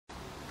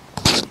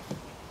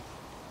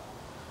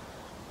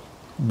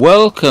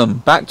Welcome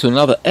back to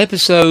another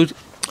episode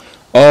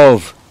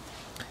of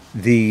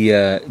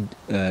the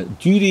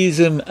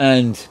Judaism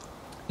and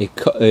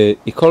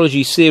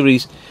Ecology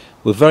series.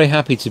 We're very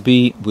happy to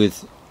be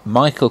with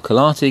Michael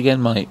Kalati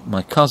again,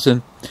 my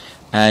cousin.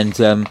 And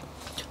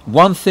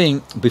one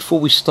thing before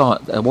we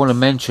start I want to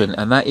mention,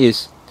 and that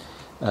is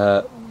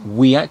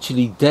we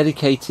actually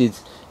dedicated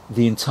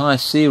the entire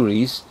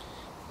series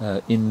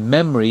in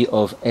memory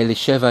of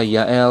Elisheva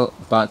Yael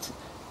Bat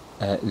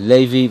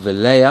Levi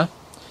Velea,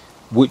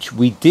 which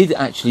we did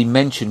actually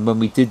mention when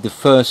we did the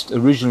first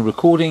original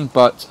recording,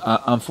 but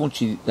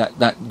unfortunately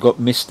that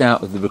got missed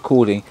out of the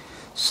recording.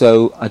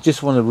 So I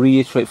just want to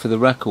reiterate for the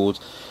record,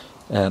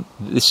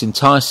 this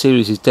entire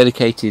series is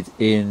dedicated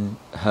in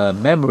her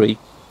memory.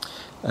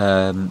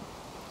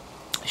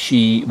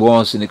 She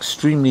was an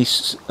extremely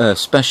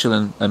special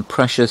and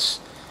precious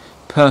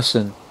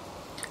person,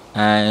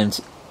 and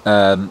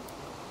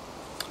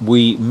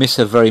we miss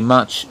her very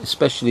much,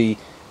 especially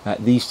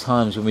at these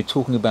times when we're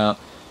talking about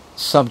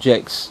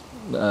subjects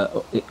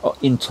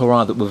in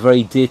Torah that were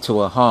very dear to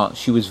her heart.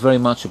 She was very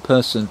much a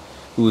person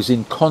who was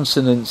in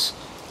consonance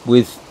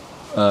with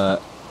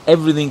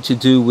everything to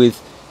do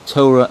with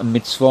Torah and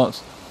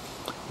mitzvot,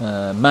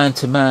 man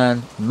to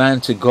man, man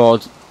to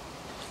God,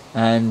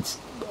 and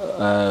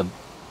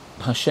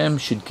Hashem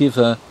should give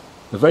her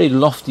a very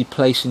lofty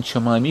place in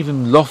Shamayim,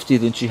 even loftier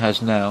than she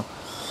has now.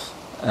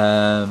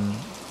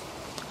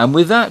 And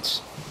with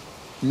that,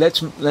 let's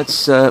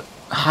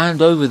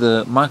hand over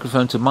the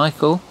microphone to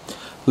Michael,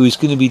 who is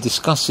going to be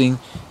discussing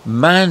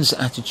man's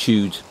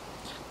attitude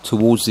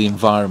towards the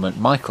environment.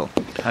 Michael,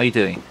 how are you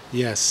doing?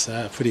 Yes,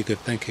 pretty good,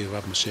 thank you,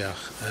 Rav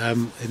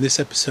Mashiach. In this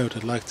episode,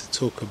 I'd like to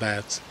talk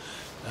about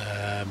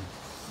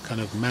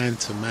kind of man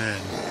to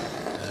man,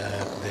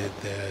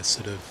 the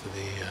sort of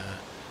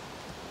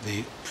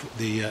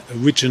the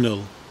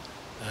original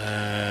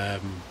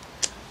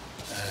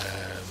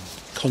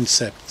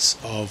concepts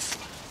of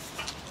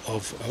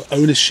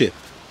ownership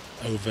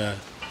over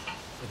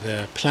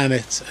the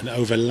planet and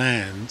over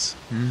land.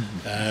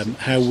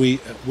 How we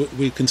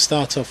can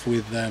start off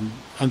with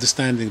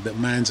understanding that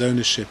man's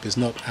ownership is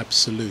not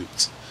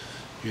absolute.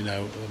 You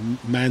know,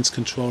 man's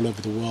control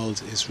over the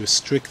world is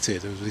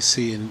restricted, as we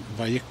see in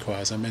Vayikra,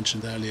 as I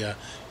mentioned earlier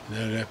in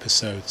earlier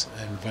episodes.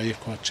 In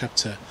Vayikra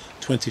chapter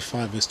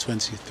 25 verse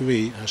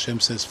 23,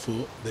 Hashem says,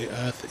 "For the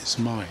earth is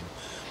mine."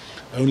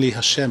 Only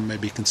Hashem may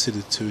be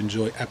considered to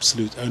enjoy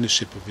absolute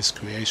ownership of his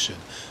creation.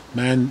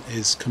 Man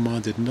is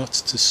commanded not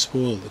to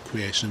spoil the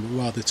creation, but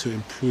rather to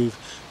improve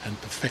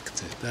and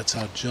perfect it. That's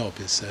our job,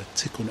 is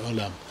tikkun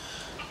olam.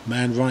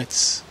 Man's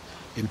rights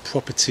in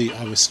property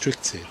are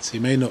restricted. He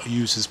may not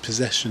use his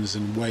possessions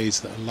in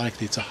ways that are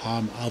likely to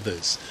harm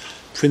others.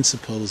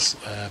 Principles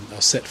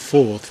are set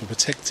forth for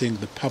protecting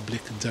the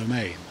public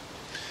domain,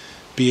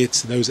 be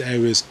it those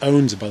areas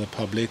owned by the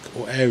public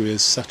or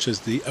areas such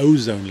as the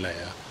ozone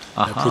layer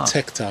that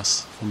protect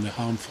us from the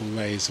harmful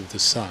rays of the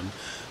sun,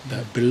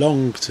 that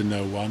belong to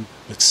no one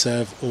but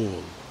serve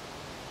all.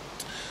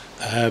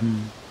 It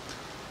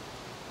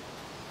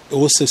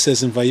also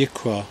says in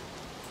Vayikra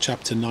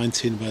chapter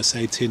 19 verse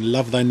 18,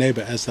 "Love thy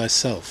neighbor as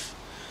thyself."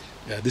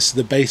 This is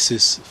the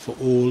basis for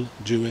all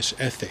Jewish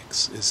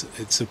ethics.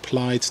 It's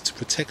applied to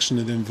protection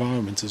of the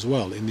environment as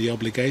well, in the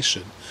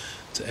obligation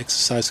to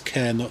exercise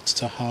care not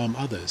to harm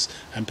others,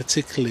 and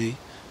particularly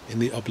in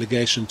the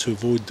obligation to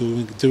avoid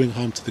doing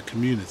harm to the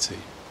community.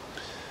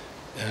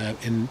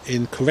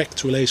 In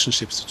correct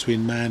relationships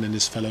between man and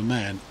his fellow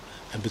man,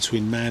 and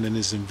between man and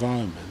his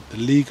environment, the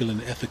legal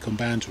and ethical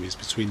boundaries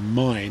between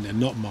mine and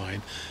not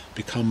mine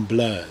become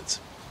blurred.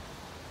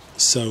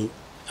 So,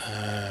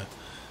 our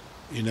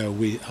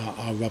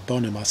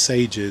Rabbonim, our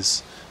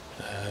sages,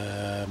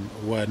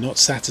 were not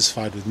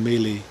satisfied with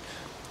merely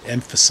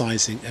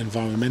emphasizing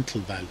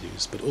environmental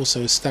values, but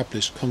also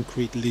established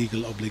concrete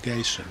legal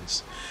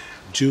obligations.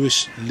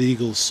 Jewish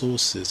legal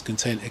sources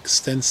contain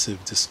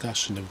extensive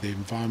discussion of the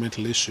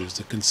environmental issues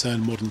that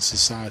concern modern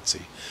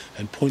society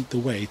and point the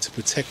way to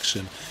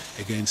protection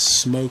against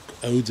smoke,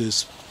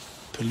 odours,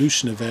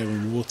 pollution of air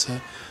and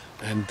water,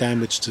 and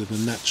damage to the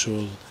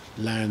natural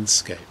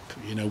landscape.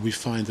 You know, we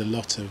find a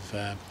lot of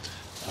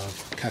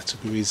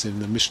categories in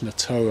the Mishnah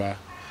Torah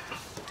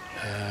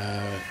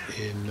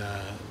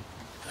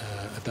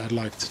that I'd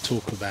like to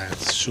talk about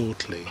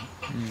shortly.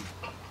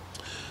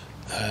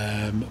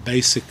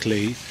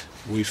 Basically,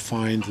 we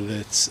find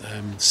that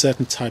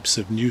certain types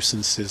of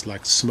nuisances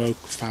like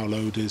smoke, foul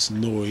odours,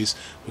 noise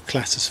were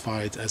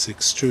classified as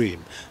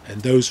extreme,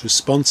 and those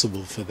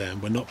responsible for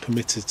them were not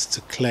permitted to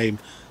claim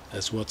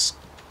as what's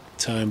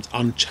termed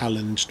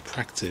unchallenged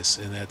practice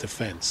in their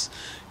defence.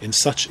 In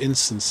such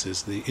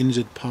instances, the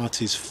injured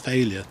party's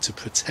failure to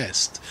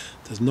protest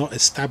does not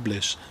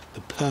establish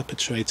the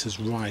perpetrator's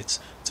right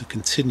to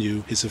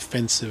continue his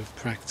offensive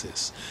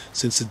practice.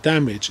 Since the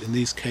damage in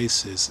these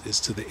cases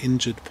is to the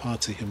injured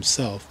party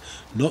himself,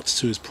 not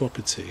to his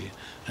property,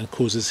 and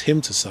causes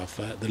him to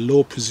suffer, the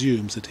law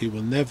presumes that he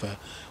will never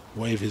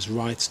waive his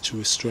right to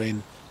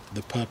restrain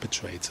the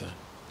perpetrator.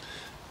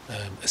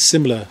 A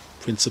similar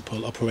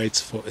principle operates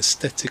for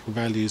aesthetic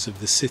values of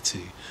the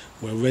city,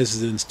 where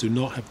residents do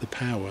not have the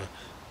power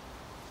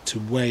to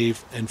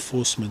waive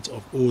enforcement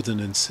of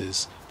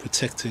ordinances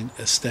protecting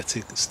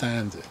aesthetic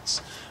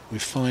standards. We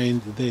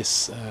find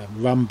this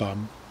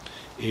Rambam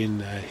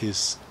in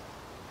his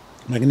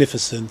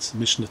magnificent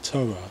Mishnah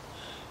Torah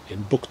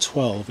in Book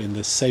 12 in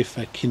the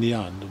Sefer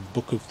Kinyan, the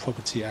Book of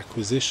Property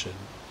Acquisition.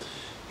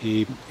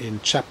 He,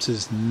 in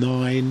chapters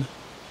 9,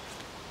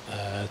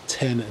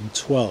 10 and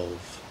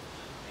 12,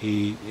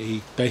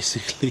 he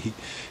basically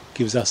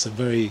gives us a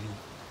very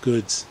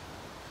good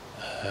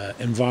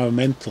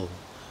environmental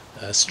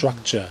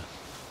structure,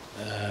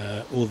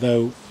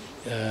 although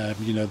there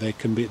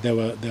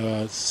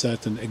are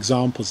certain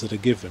examples that are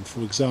given.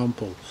 For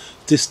example,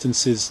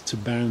 distances to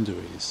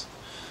boundaries,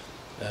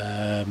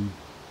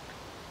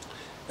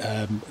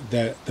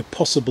 the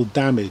possible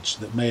damage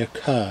that may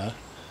occur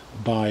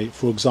by,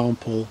 for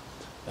example,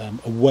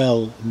 a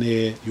well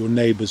near your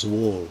neighbour's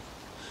wall.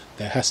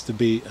 There has to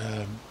be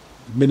a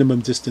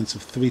minimum distance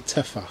of 3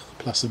 tefach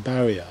plus a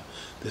barrier.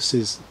 This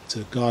is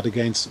to guard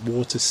against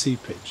water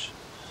seepage.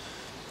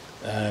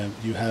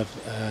 You have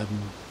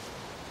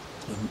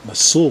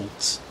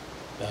salt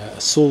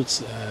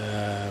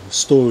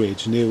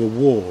storage near a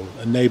wall,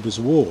 a neighbour's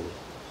wall.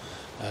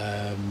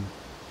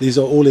 These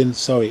are all in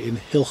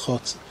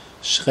Hilchot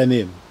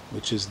Shchenim,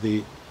 which is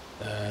the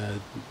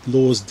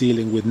laws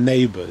dealing with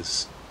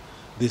neighbours.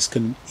 This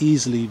can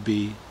easily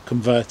be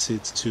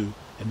converted to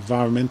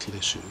environmental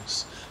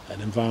issues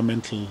and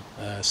environmental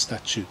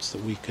statutes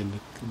that we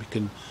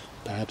can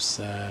perhaps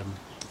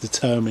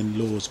determine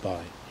laws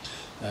by.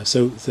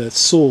 So the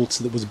salt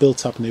that was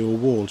built up near a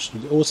wall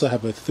should also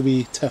have a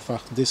 3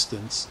 tefach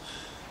distance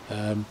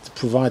to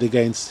provide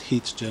against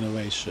heat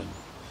generation.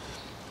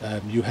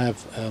 You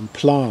have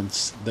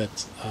plants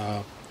that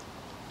are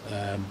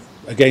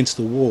against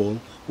the wall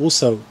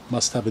also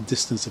must have a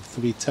distance of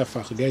 3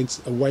 tefach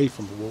away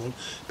from the wall,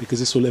 because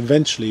this will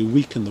eventually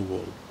weaken the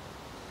wall.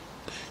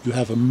 You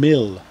have a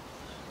mill.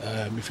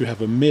 If you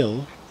have a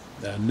mill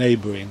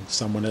neighbouring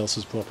someone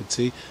else's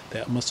property,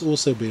 there must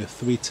also be a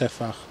 3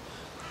 tefach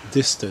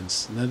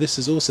distance. Now this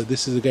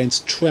is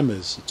against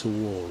tremors to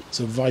wall.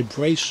 So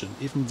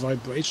even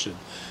vibration,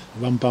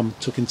 Rambam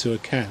took into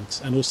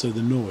account, and also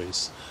the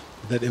noise,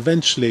 that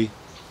eventually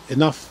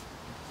enough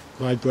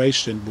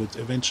vibration would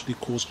eventually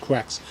cause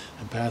cracks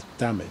and perhaps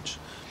damage.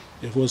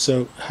 If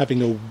also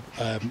having a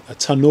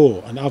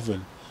tanor, an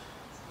oven,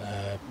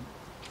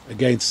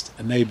 against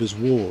a neighbour's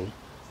wall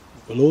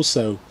will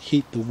also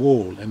heat the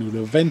wall and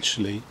will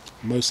eventually,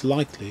 most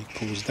likely,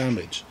 cause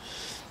damage.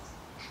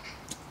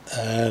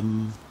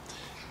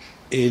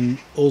 In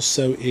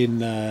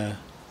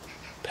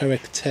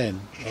Perek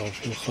 10 of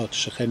Hilchot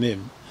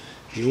Shechenim,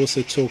 he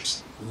also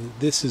talks.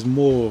 This is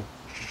more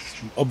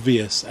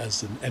obvious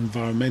as an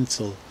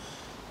environmental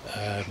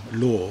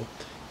law.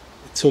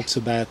 It talks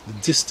about the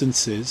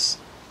distances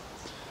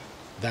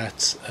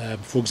that,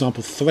 for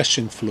example,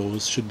 threshing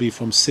floors should be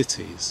from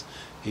cities.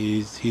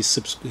 He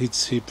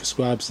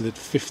prescribes that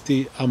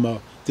 50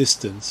 amma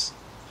distance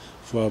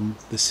from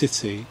the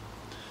city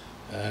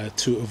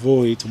to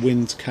avoid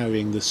wind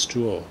carrying the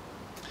straw.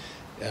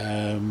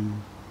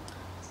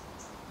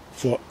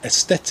 For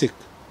aesthetic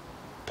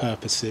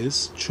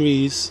purposes,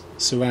 trees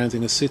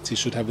surrounding a city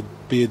should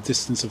be a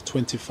distance of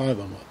 25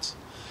 amot.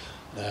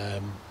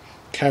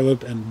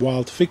 Carob and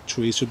wild fig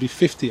trees should be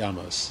 50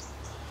 amos.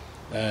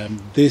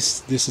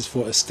 This is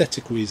for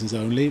aesthetic reasons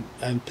only,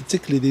 and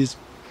particularly these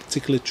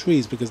particular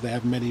trees because they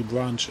have many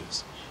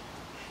branches.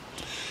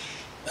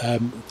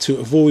 To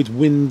avoid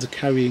wind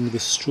carrying the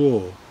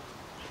straw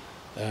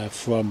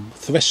from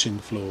threshing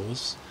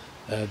floors,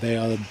 they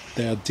are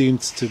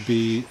deemed to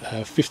be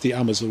 50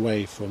 amas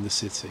away from the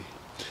city,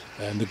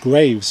 and the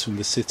graves from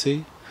the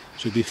city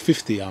should be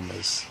 50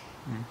 amas.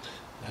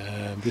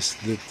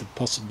 The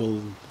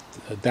possible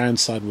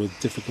downside with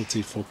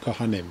difficulty for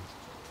kohanim.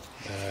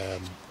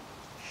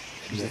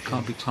 It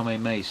can't be Tomei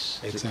Mace.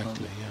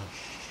 Exactly,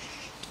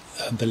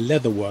 yeah. And the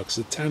leatherworks,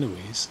 the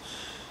tanneries,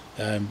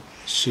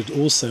 should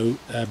also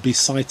be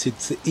sited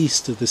to the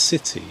east of the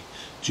city,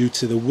 due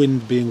to the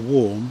wind being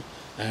warm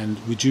and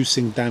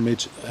reducing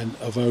damage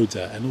of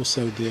odour, and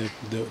also the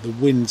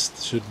winds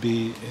should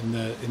be in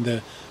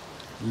the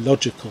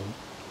logical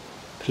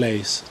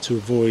place to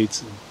avoid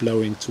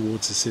blowing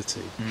towards the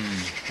city.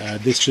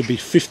 This should be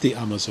 50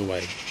 amas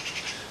away.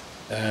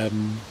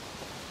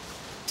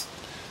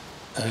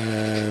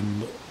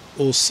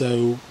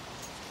 Also,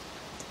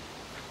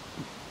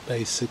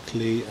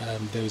 basically,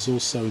 there's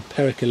also in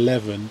Perek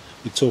 11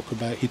 he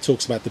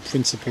talks about the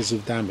principles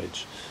of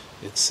damage.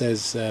 It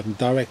says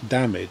direct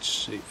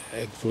damage.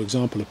 For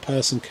example, a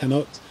person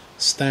cannot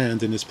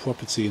stand in his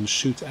property and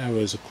shoot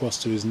arrows across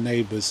to his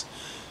neighbour's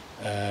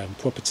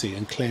property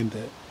and claim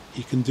that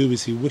he can do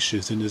as he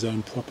wishes in his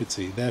own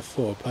property.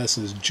 Therefore, a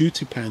person is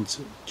duty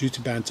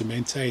bound to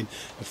maintain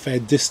a fair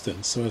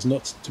distance so as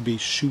not to be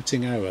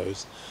shooting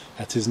arrows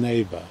at his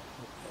neighbour.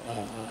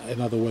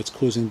 In other words,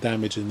 causing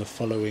damage in the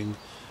following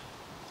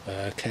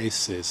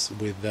cases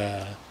with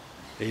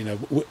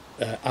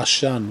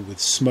ashan, with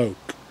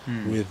smoke,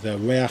 with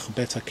reach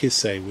bet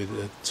hakise, with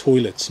a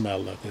toilet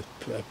smell, like a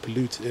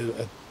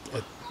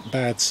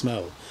bad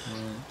smell.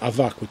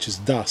 Avak, which is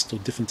dust or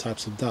different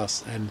types of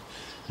dust, and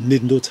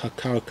nidnut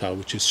hakarka,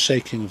 which is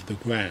shaking of the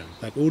ground.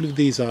 Like all of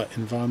these are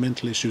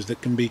environmental issues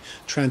that can be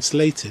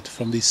translated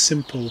from these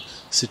simple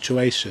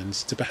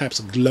situations to perhaps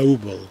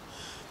global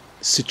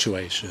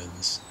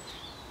situations.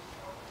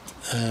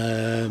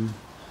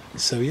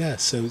 So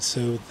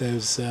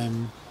there's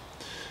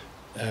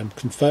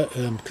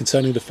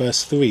concerning the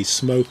first three,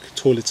 smoke,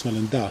 toilet smell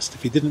and dust.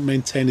 If he didn't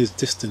maintain his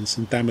distance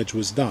and damage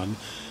was done,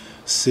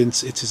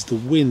 since it is the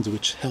wind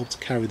which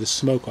helped carry the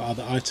smoke or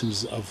other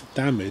items of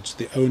damage,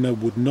 the owner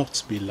would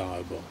not be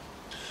liable.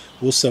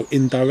 Also,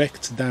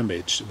 indirect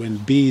damage, when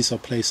bees are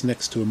placed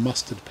next to a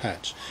mustard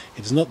patch.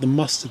 It is not the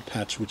mustard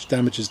patch which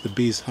damages the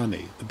bee's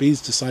honey. The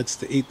bees decides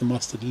to eat the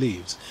mustard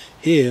leaves.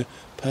 Here,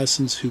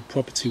 persons whose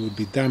property would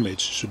be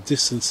damaged should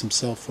distance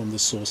themselves from the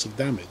source of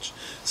damage.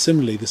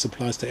 Similarly, this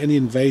applies to any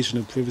invasion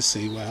of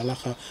privacy where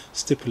halacha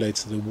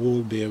stipulates that a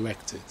wall be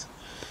erected.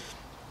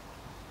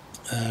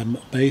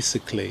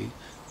 Basically,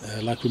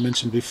 like we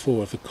mentioned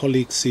before, if a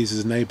colleague sees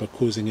his neighbour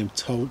causing him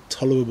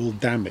tolerable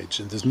damage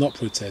and does not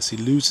protest, he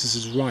loses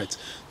his right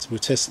to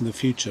protest in the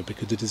future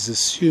because it is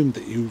assumed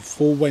that he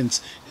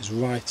forewent his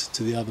right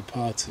to the other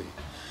party.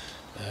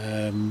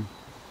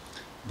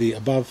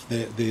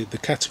 The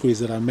categories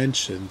that I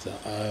mentioned,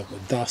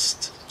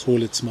 dust,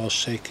 toilet smell,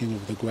 shaking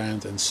of the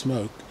ground and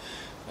smoke,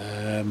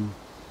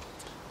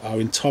 are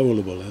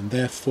intolerable, and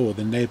therefore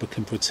the neighbour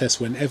can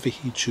protest whenever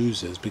he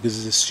chooses, because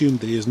it's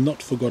assumed that he has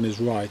not forgone his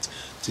right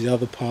to the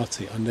other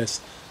party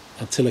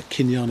until a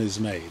kinyan is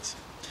made.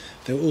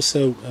 There are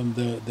also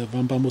the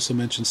Rambam also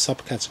mentions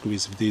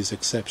subcategories of these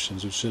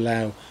exceptions which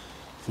allow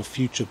for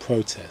future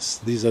protests.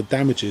 These are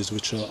damages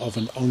which are of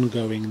an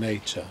ongoing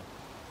nature,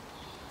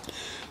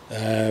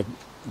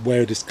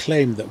 where it is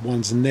claimed that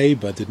one's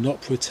neighbour did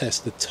not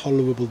protest the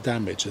tolerable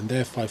damage and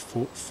thereby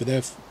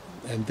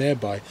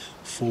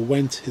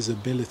forewent his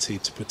ability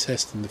to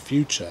protest in the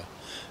future,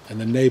 and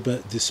the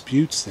neighbour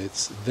disputes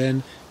it,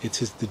 then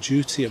it is the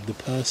duty of the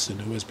person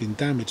who has been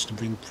damaged to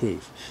bring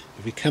proof.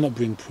 If he cannot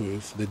bring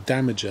proof, the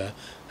damager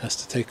has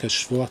to take a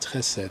shvuat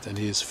chesed and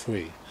he is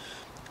free.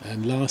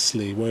 And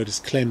lastly, where it is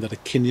claimed that a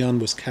kinyan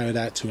was carried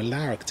out to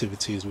allow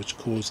activities which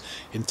cause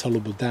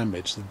intolerable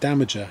damage, the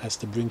damager has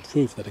to bring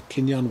proof that a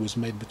kinyan was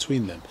made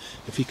between them.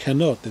 If he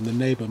cannot, then the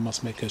neighbour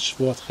must make a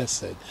shvuat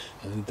chesed,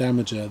 and the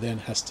damager then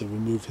has to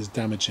remove his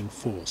damaging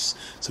force.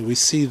 So we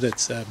see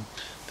that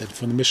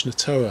from the Mishnah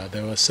Torah,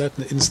 there are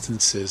certain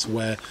instances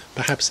where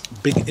perhaps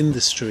big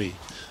industry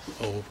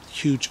or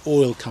huge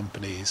oil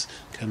companies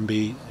can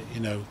be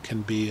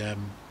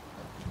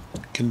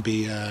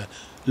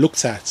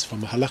looked at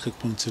from a halakhic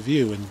point of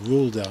view and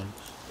ruled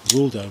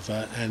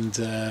over, and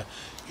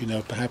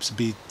perhaps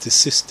be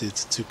desisted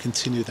to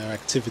continue their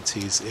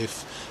activities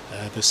if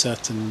the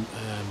certain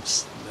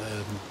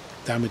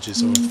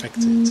damages are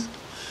affected.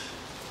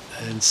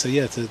 And so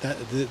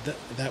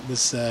that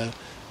was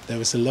there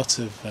was a lot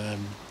of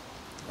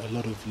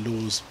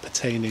laws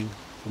pertaining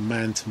from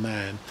man to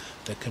man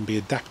that can be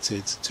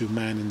adapted to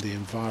man in the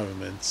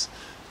environment.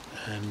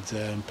 And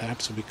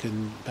perhaps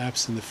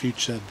in the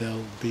future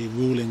there'll be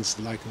rulings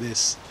like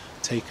this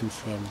taken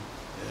from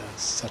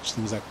such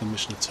things like the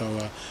Mishnah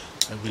Torah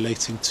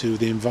relating to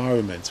the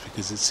environment,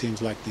 because it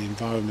seems like the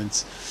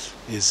environment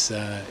is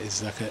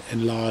like an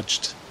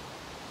enlarged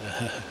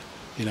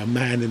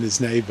man and his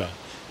neighbour,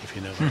 if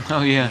you know what I mean.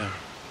 Oh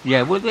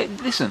yeah. Well,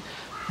 listen,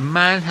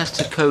 man has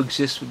to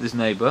coexist with his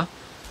neighbour,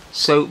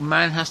 so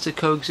man has to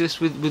coexist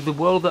with the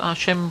world that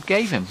Hashem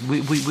gave him.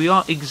 We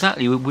are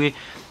exactly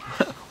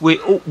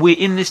we're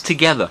in this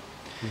together.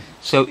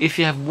 So if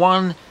you have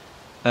one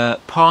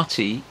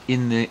party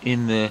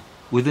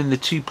within the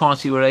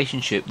two-party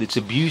relationship that's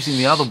abusing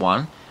the other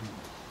one,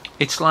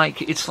 it's a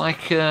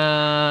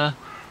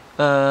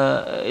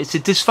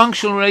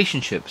dysfunctional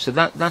relationship. So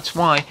that's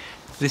why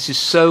this is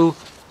so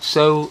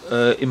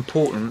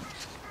important.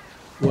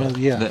 Well,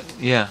 that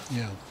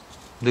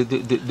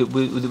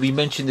we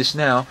mention this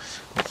now.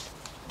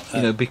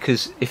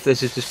 Because if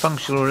there's a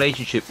dysfunctional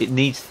relationship, it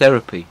needs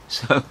therapy.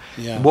 So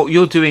what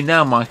you're doing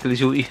now, Michael,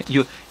 is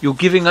you're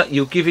giving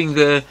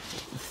the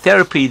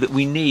therapy that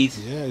we need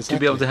to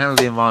be able to handle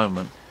the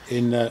environment.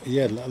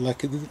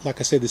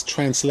 Like I said, this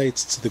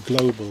translates to the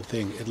global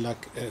thing.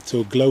 To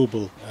a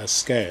global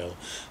scale,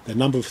 the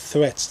number of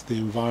threats to the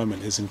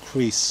environment has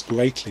increased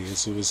greatly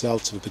as a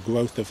result of the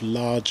growth of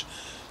large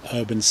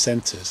urban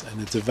centres and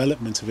the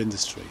development of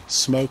industry,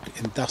 smoke,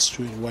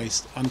 industrial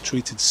waste,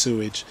 untreated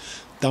sewage,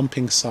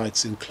 dumping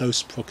sites in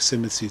close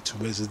proximity to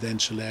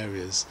residential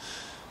areas,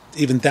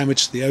 even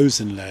damage to the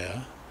ozone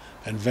layer,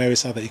 and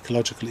various other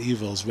ecological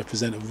evils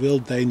represent a real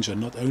danger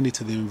not only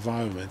to the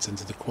environment and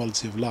to the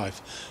quality of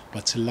life,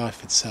 but to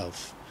life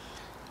itself.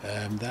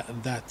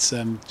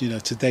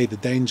 Today the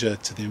danger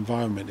to the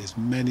environment is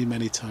many,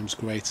 many times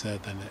greater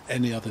than at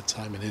any other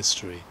time in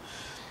history.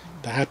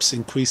 Perhaps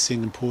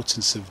increasing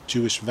importance of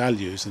Jewish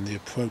values and the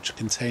approach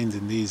contained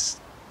in these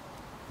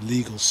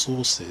legal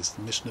sources,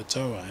 the Mishnah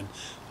Torah and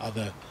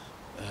other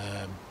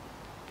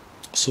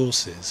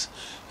sources,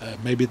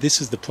 maybe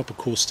this is the proper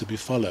course to be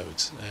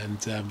followed,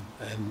 and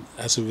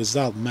as a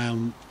result,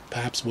 man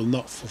perhaps will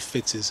not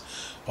forfeit his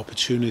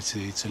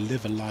opportunity to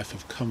live a life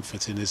of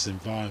comfort in his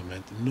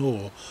environment,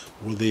 nor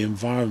will the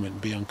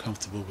environment be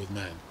uncomfortable with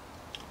man.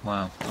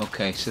 Wow.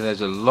 Okay, so there's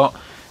a lot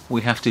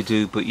we have to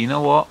do, but you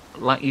know what?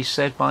 Like you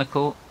said,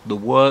 Michael, the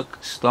work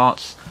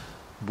starts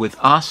with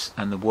us,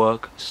 and the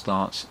work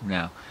starts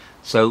now.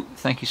 So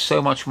thank you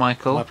so much,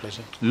 Michael. My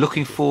pleasure.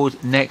 Looking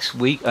forward next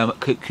week.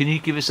 Can you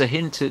give us a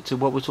hint to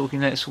what we're talking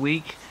next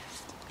week?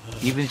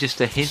 Even just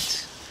a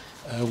hint?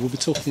 We'll be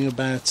talking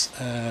about,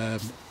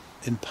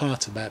 in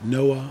part, about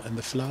Noah and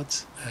the flood,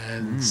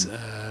 and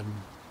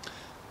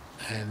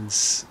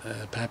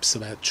perhaps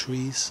about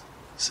trees.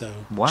 So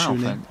wow,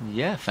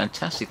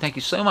 fantastic. Thank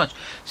you so much.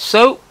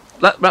 So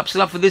that wraps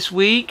it up for this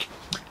week.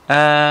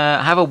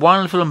 Have a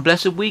wonderful and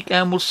blessed week,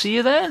 and we'll see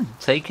you then.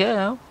 Take care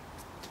now.